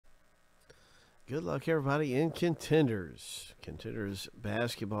Good luck, everybody, in Contenders. Contenders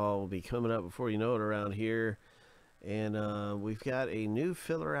basketball will be coming up before you know it around here. And we've got a new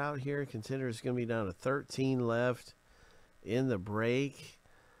filler out here. Contenders is going to be down to 13 left in the break.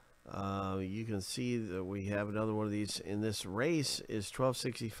 You can see that we have another one of these. In this race is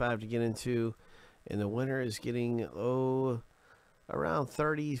 $12.65 to get into. And the winner is getting, around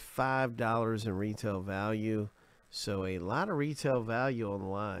 $35 in retail value. So a lot of retail value on the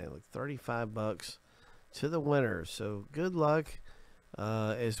line, like 35 bucks to the winner. So good luck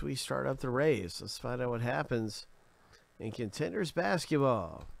as we start up the race. Let's find out what happens in Contenders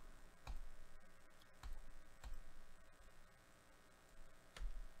basketball.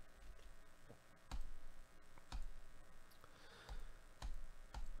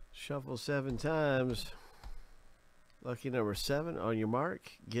 Shuffle 7 times. Lucky number 7 on your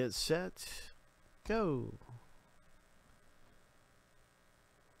mark. Get set. Go.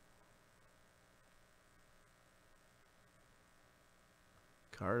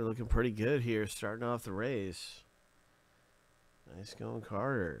 Carter looking pretty good here, starting off the race. Nice going,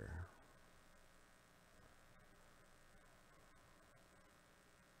 Carter.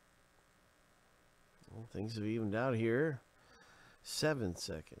 Well, things have evened out here. 7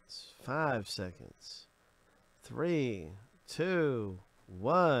 seconds, 5 seconds, 3, 2,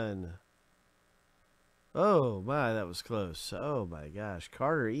 1. Oh my, that was close. Oh my gosh.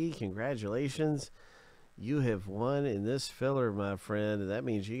 Carter E., congratulations. You have won in this filler, my friend. And that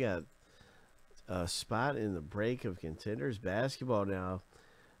means you got a spot in the break of Contenders basketball now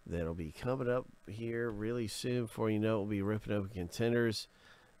that'll be coming up here really soon. Before you know it, we'll be ripping up Contenders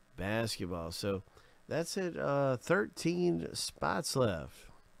basketball. So that's it. 13 spots left.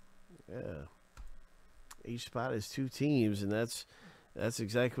 Yeah. Each spot is 2 teams, and that's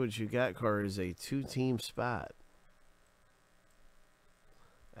exactly what you got, Carter, is a 2-team spot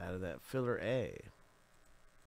out of that filler A.